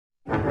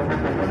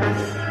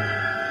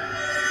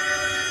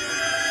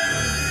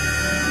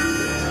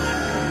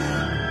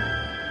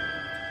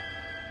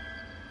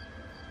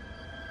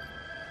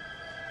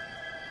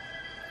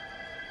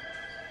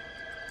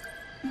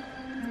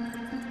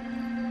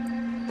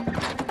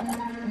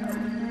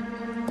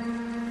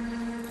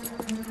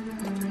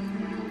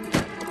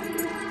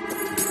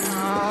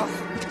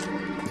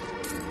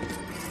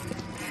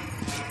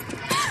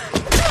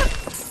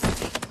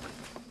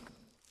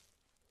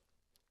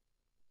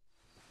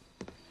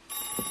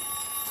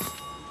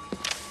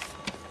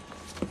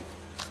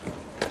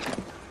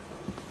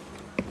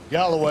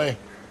Galloway.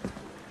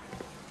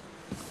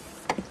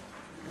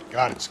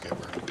 Got it,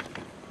 Skipper.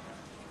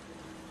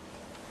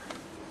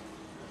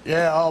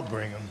 Yeah, I'll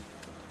bring him.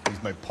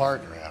 He's my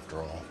partner, after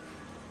all.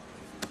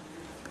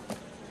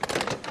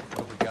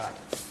 What we got?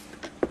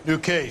 New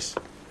case.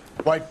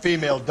 White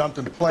female dumped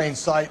in plain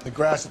sight in the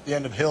grass at the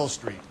end of Hill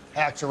Street.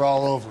 Hacks are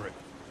all over it.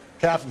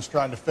 Captain's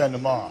trying to fend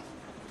them off.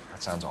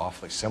 That sounds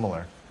awfully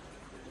similar.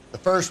 The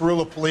first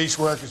rule of police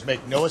work is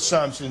make no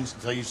assumptions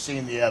until you've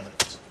seen the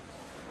evidence.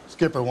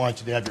 Skipper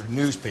wants you to have your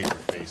newspaper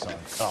face on,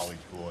 college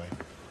boy.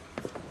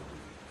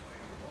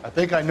 I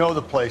think I know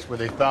the place where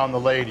they found the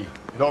lady.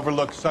 It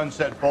overlooks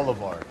Sunset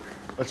Boulevard.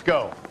 Let's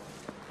go.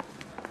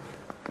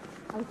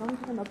 Are we going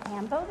to the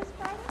Mocambo this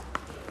Friday?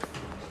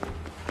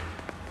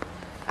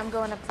 I'm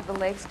going up to the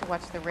lakes to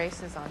watch the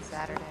races on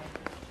Saturday.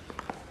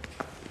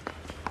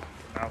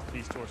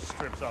 Mouthpiece tour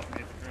strips off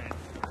near the drain.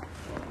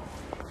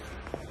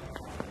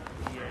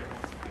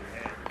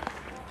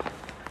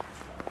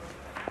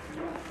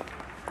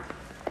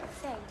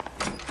 Say,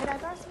 could I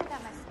borrow some of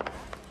that mascara?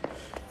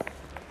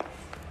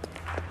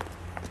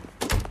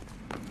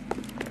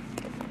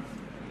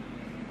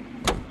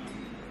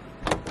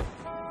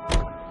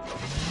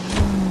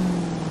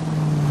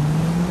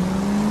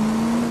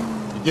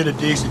 You did a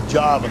decent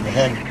job on the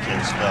Henry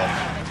case,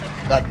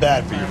 Phelps. Not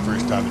bad for your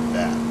first time at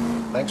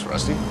bat. Thanks,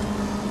 Rusty.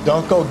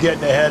 Don't go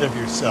getting ahead of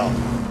yourself.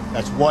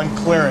 That's one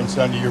clearance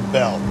under your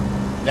belt.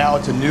 Now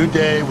it's a new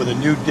day with a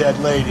new dead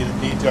lady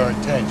that needs our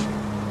attention.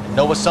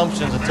 No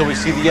assumptions until we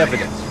see the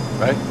evidence,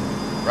 right?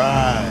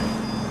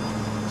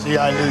 Right. See,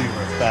 I knew you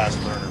were a fast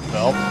learner,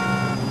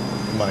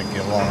 Phelps. You might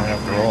get along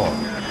after all.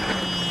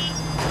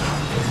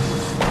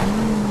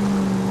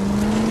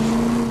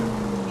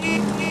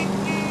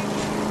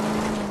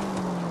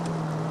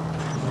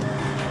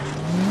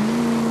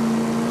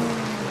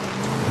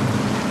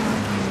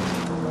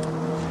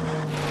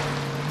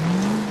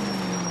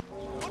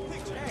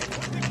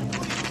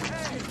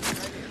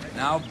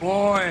 Now,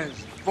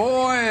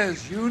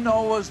 boys, you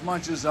know as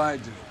much as I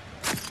do.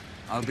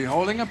 I'll be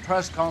holding a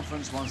press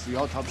conference once the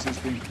autopsy's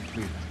been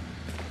completed.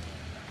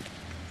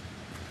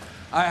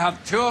 I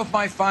have two of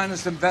my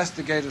finest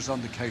investigators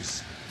on the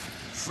case,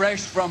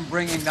 fresh from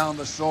bringing down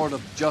the sword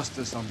of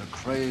justice on the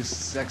crazed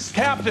sex...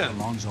 Captain,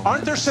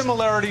 aren't there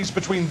similarities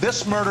between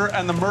this murder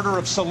and the murder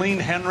of Celine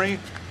Henry?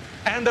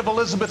 And of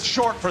Elizabeth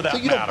Short, for that matter?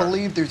 So you don't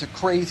believe there's a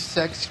crazed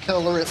sex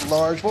killer at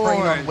large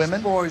preying on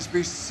women? Boys,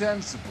 be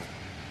sensible.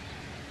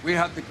 We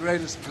have the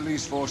greatest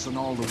police force in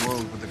all the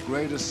world, but the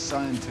greatest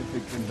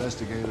scientific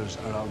investigators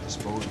at our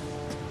disposal.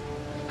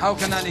 How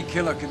can any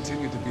killer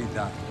continue to be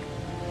that?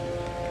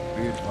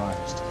 Be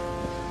advised.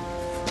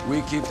 We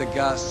keep the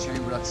gas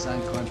chamber at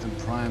San Quentin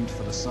primed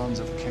for the sons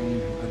of Cain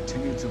who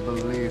continue to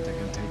believe they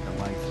can take a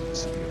life in the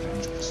city of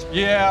angels.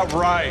 Yeah,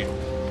 right.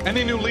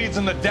 Any new leads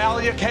in the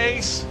Dahlia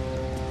case?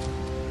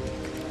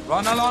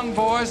 Run along,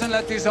 boys, and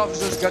let these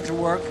officers get to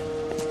work.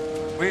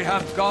 We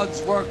have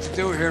God's work to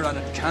do here, and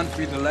it can't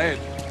be delayed.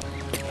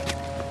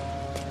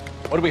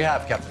 What do we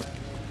have, Captain?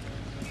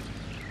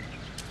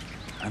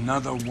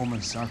 Another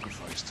woman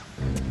sacrificed.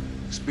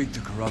 Speak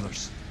to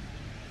Carruthers.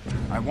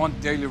 I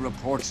want daily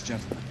reports,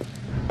 gentlemen.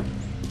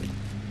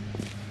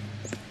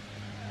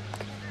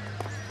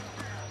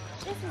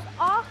 This is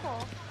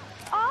awful.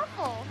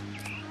 Awful.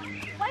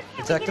 Why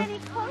can't we get any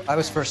closer? I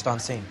was first on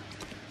scene.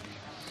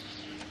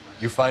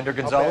 You find her,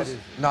 Gonzalez?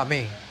 Not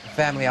me.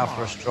 Family out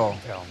for a stroll.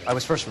 I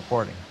was first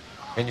reporting.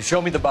 Can you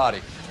show me the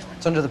body?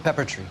 It's under the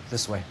pepper tree,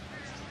 this way.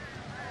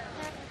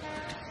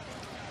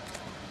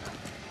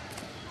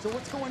 So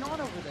what's going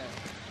on over there?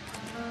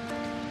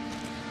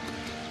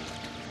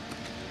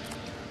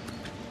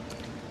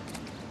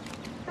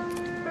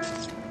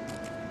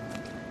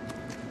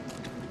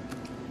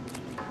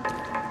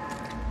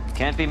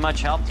 Can't be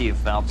much help to you,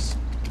 Phelps.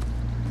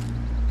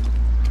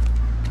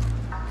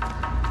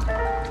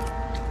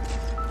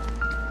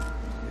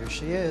 Here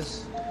she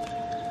is.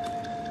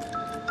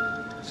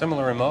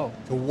 Similar MO.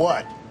 To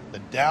what? The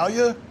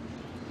Dahlia?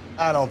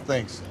 I don't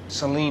think so.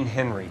 Celine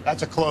Henry.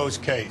 That's a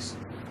closed case.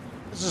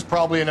 This is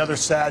probably another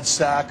sad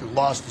sack who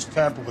lost his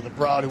temper with a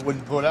broad who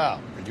wouldn't put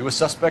out. Are you a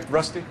suspect,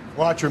 Rusty?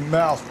 Watch your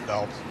mouth,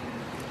 Phelps.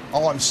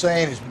 All I'm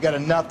saying is we got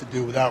enough to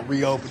do without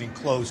reopening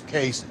closed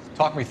cases.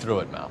 Talk me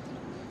through it, Mal.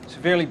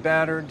 Severely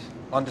battered,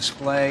 on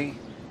display.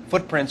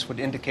 Footprints would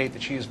indicate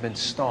that she has been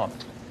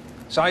stomped.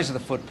 Size of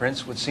the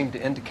footprints would seem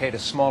to indicate a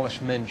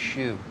smallish men's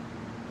shoe.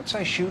 What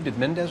size shoe did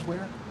Mendez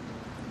wear?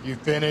 You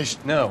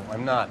finished? No,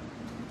 I'm not.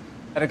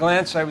 At a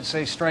glance, I would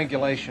say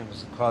strangulation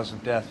was the cause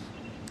of death.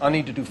 I'll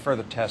need to do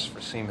further tests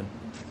for semen.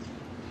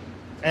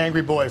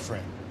 Angry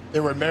boyfriend. If they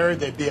were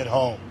married, they'd be at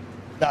home,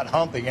 not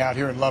humping out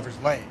here in Lover's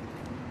Lane.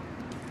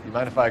 You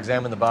mind if I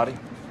examine the body?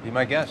 Be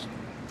my guest.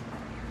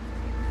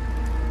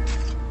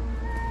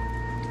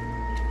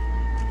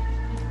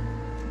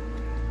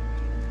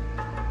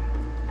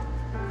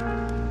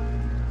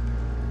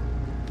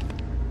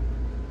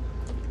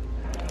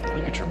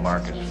 pressure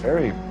mark is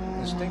very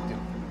distinctive.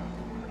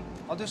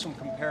 I'll do some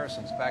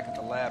comparisons back at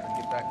the lab and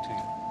get back to you.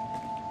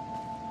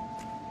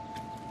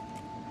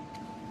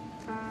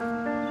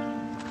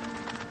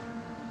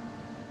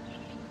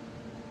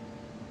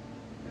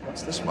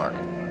 What's this mark?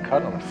 A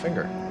cut on the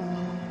finger.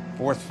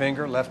 Fourth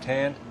finger, left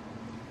hand,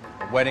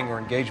 a wedding or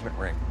engagement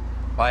ring,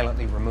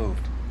 violently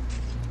removed.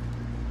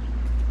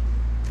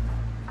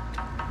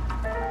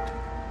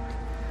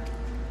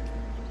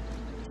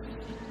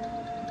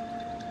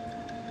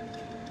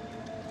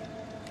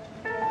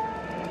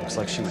 Looks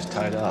like she was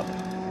tied up.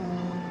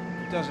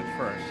 It does at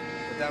first,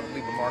 but that would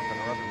leave a mark on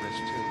her other wrist,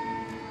 too.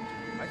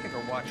 I think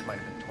her watch might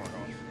have been torn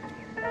off.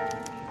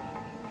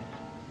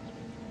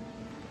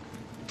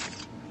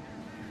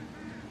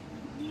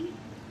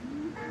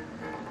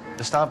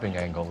 The stomping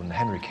angle in the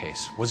Henry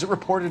case, was it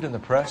reported in the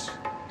press?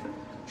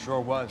 Sure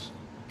was.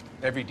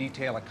 Every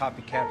detail a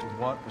copycat would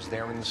want was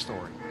there in the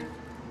story.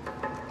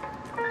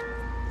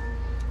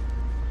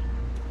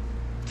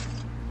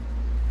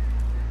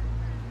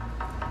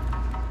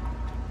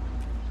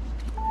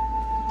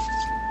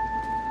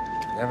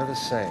 Never the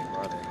same,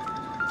 are they?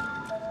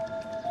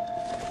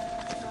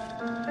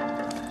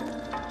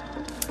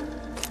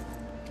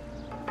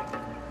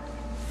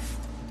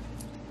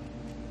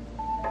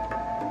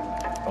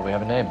 Well, we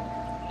have a name.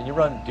 Can you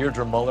run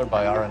Deirdre Muller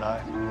by R&I?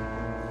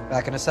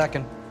 Back in a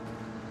second.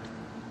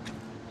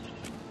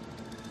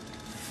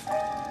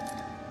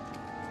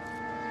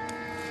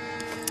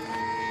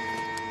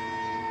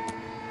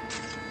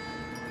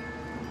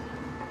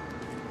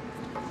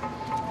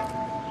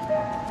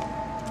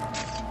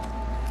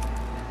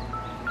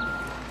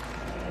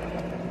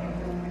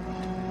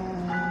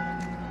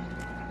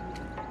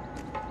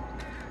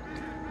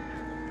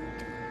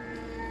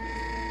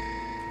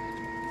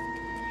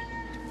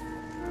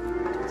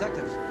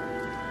 Detective,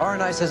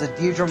 R&I says that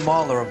Deirdre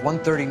Mahler of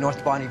 130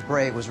 North Bondi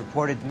Bray was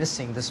reported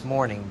missing this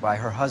morning by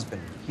her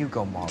husband,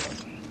 Hugo Mahler.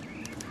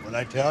 What'd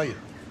I tell you?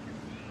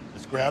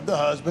 Let's grab the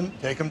husband,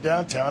 take him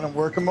downtown, and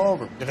work him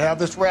over. We could have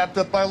this wrapped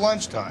up by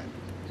lunchtime.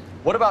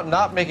 What about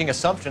not making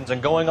assumptions and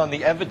going on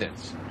the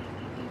evidence?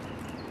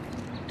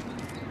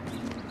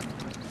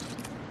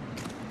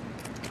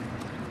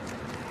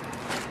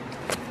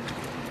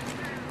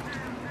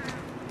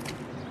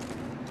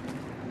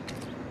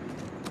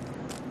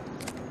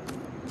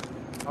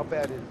 How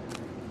bad is it?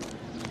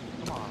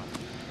 Come on,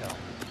 hell.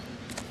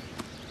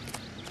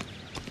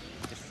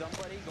 Is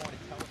somebody going to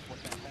tell us what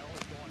the hell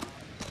is going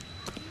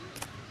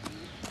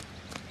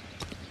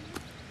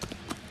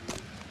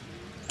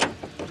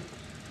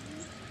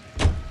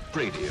on?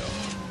 Radio.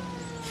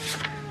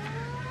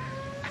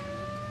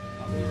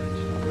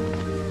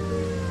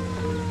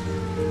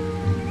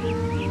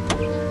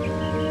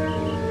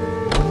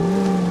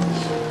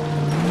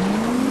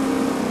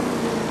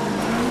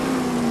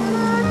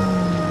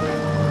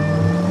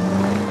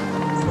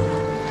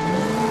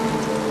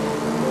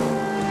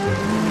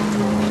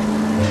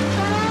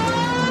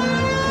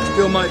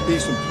 Still might be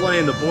some play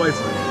in the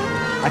boyfriend.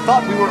 I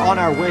thought we were on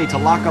our way to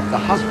lock up the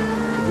husband.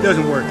 If it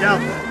doesn't work out,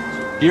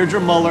 that is. Deirdre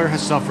Muller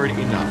has suffered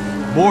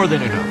enough. More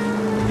than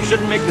enough. You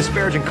shouldn't make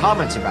disparaging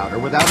comments about her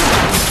without...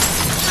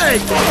 Hey,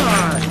 come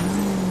on!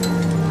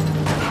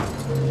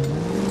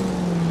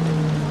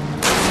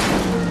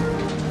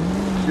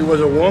 She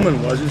was a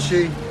woman, wasn't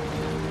she?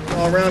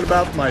 Well, around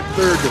about my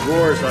third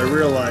divorce, I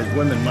realized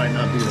women might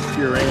not be the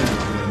pure angels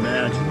you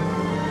imagine.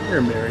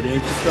 You're married,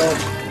 ain't you,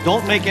 Phelps?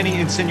 Don't make any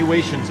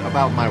insinuations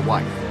about my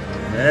wife.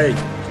 Hey,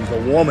 she's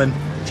a woman.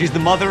 She's the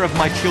mother of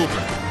my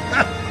children.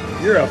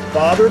 You're a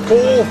father,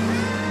 Cole?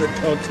 But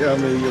don't tell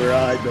me your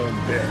eye don't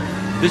bear.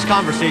 This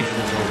conversation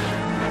is over.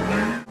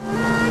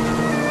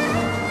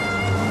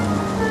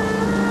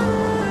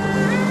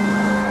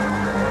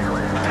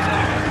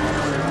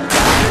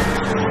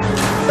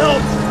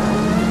 Phelps!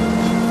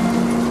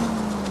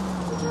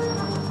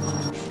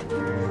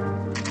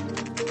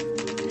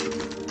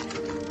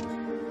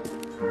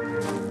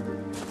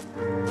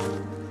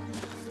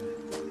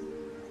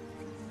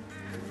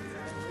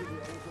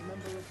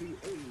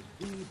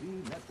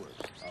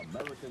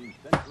 American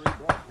Century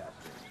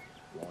Broadcasting,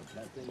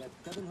 broadcasting at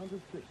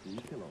 760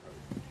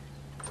 kilohertz.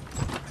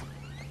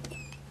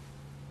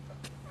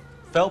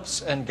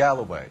 Phelps and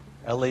Galloway,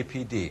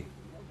 LAPD.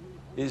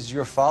 Is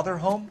your father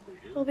home?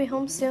 He'll be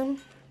home soon.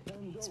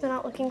 He's been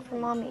out looking for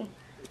Mommy.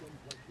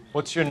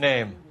 What's your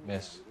name,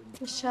 miss?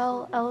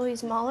 Michelle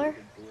Eloise Mahler?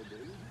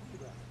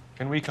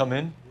 Can we come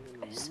in?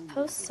 I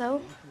suppose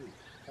so.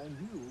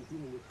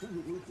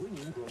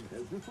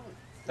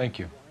 Thank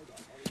you.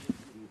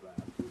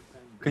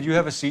 Could you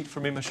have a seat for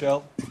me,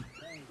 Michelle?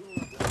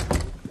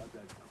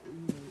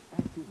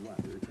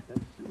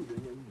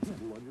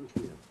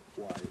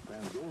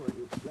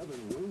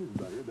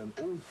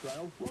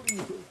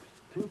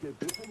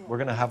 We're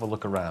going to have a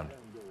look around.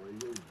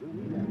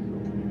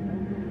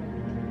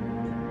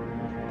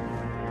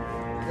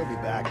 He'll be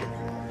back in a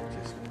moment.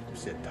 Just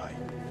sit tight.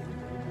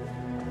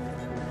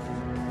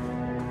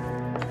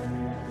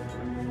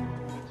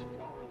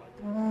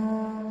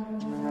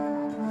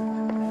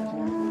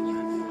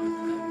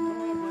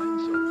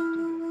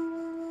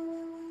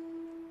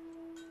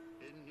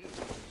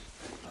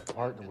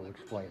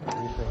 explain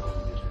everything that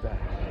you just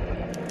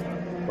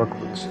said. Work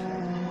boots,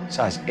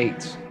 size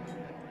 8s.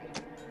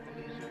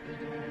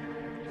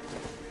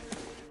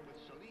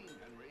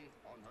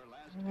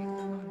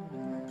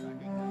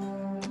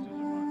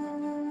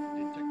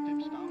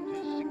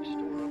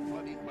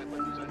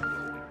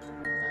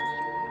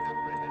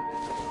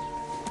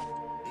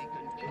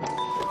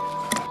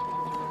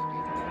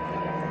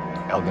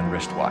 Elgin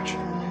wristwatch.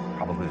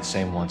 Probably the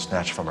same one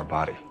snatched from her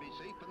body.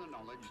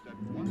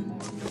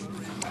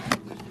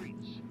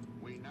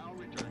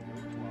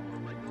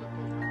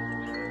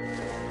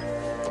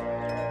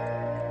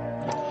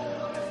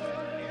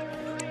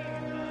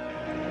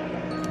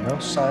 No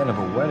sign of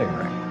a wedding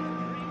ring.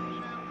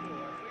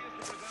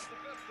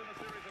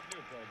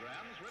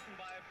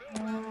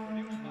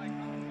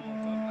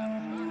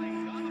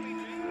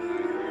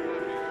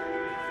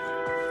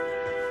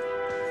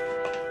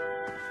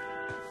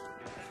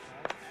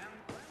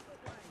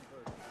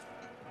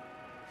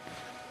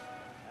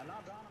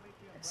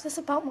 Is this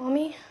about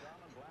Mommy?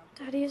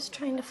 Daddy is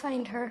trying to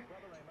find her.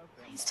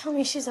 Please tell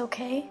me she's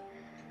okay.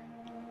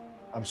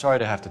 I'm sorry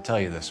to have to tell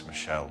you this,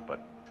 Michelle,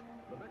 but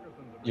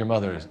your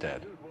mother is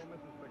dead.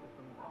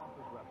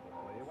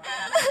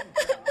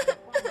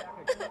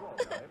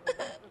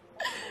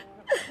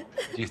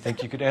 Do you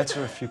think you could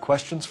answer a few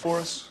questions for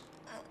us?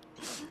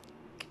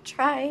 Could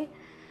try.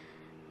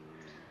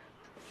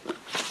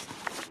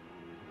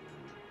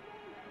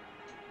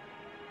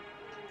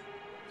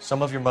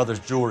 Some of your mother's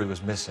jewelry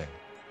was missing.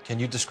 Can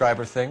you describe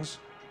her things?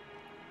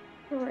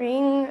 A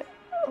ring,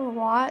 a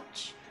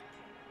watch.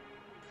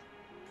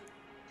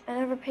 I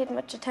never paid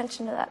much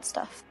attention to that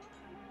stuff.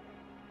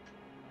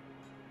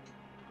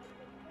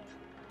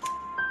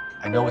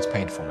 I know it's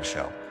painful,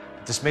 Michelle,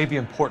 but this may be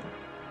important.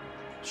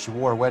 She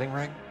wore a wedding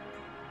ring?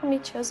 Mommy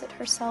chose it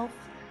herself.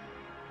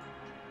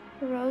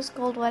 A rose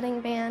gold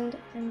wedding band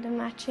and a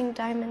matching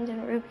diamond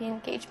and ruby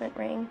engagement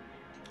ring.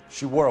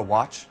 She wore a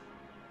watch?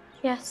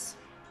 Yes,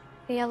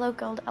 a yellow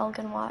gold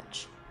Elgin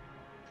watch.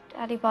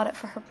 Daddy bought it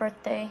for her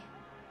birthday.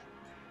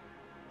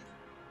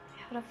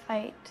 We had a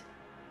fight.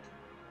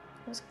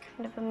 It was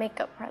kind of a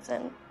makeup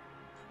present.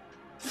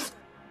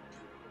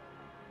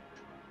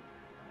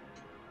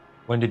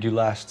 When did you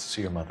last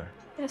see your mother?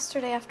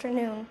 Yesterday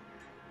afternoon.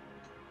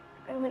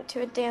 I went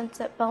to a dance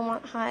at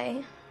Belmont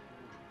High.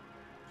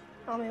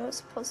 Mommy was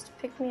supposed to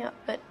pick me up,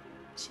 but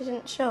she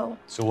didn't show.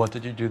 So what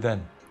did you do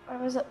then? I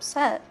was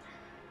upset.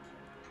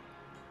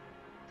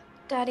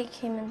 Daddy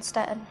came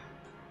instead.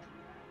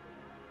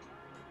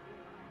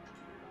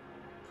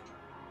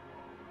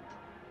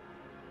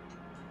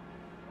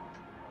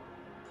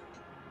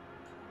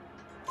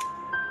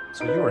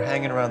 So you were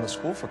hanging around the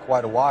school for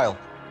quite a while.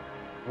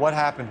 What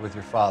happened with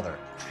your father?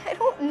 I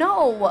don't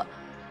know.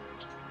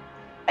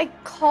 I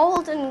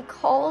called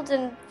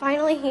and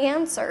finally he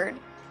answered.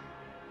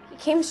 He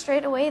came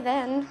straight away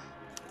then.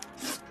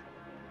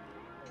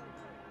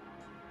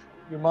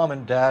 Your mom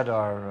and dad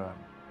are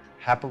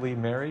happily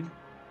married?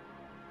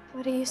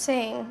 What are you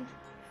saying?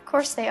 Of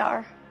course they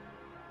are.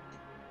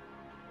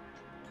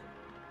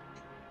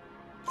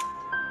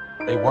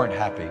 They weren't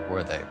happy,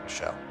 were they,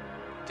 Michelle?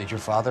 Did your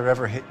father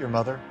ever hit your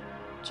mother?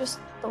 Just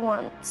the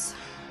once.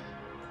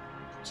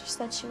 She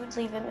said she would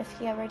leave him if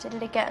he ever did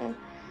it again.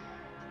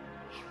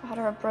 He bought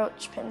her a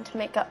brooch pin to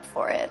make up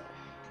for it.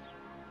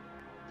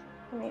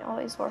 And he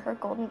always wore her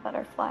golden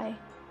butterfly.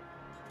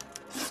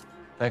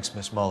 Thanks,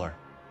 Miss Muller.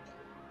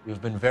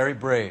 You've been very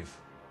brave.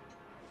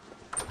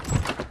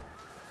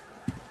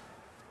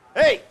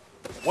 Hey!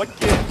 What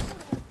gives?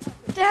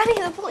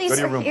 Daddy, the police Go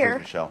to your are room, here.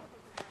 please, Michelle.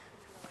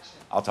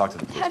 I'll talk to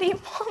the police. Daddy,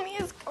 Mommy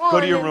is gone.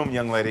 Go to your room,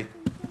 young lady.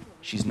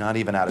 She's not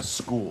even out of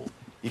school.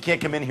 You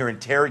can't come in here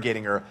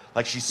interrogating her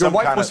like she's Your some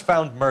wife kind was of...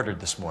 found murdered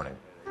this morning.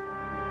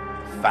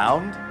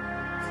 Found?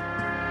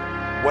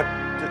 What?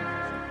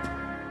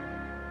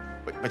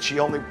 But she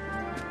only...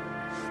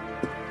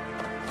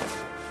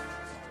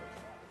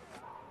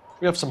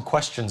 We have some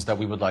questions that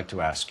we would like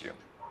to ask you.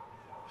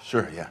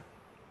 Sure, yeah.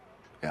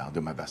 Yeah, I'll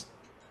do my best.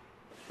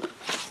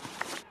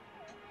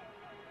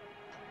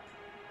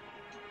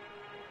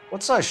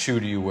 What size shoe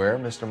do you wear,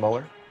 Mr.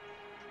 Muller?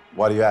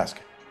 Why do you ask?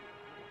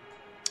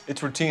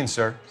 It's routine,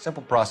 sir.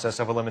 Simple process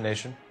of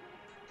elimination.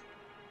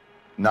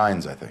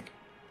 9s, I think.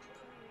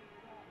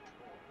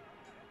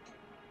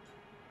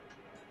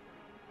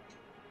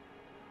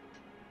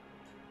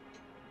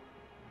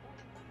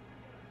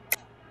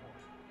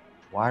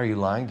 Why are you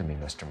lying to me,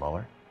 Mr.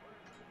 Muller?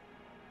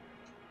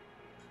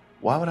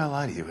 Why would I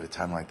lie to you at a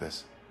time like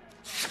this?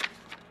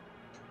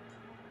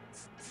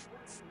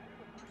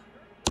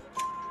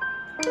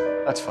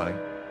 That's funny.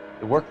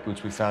 The work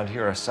boots we found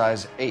here are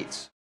size 8s.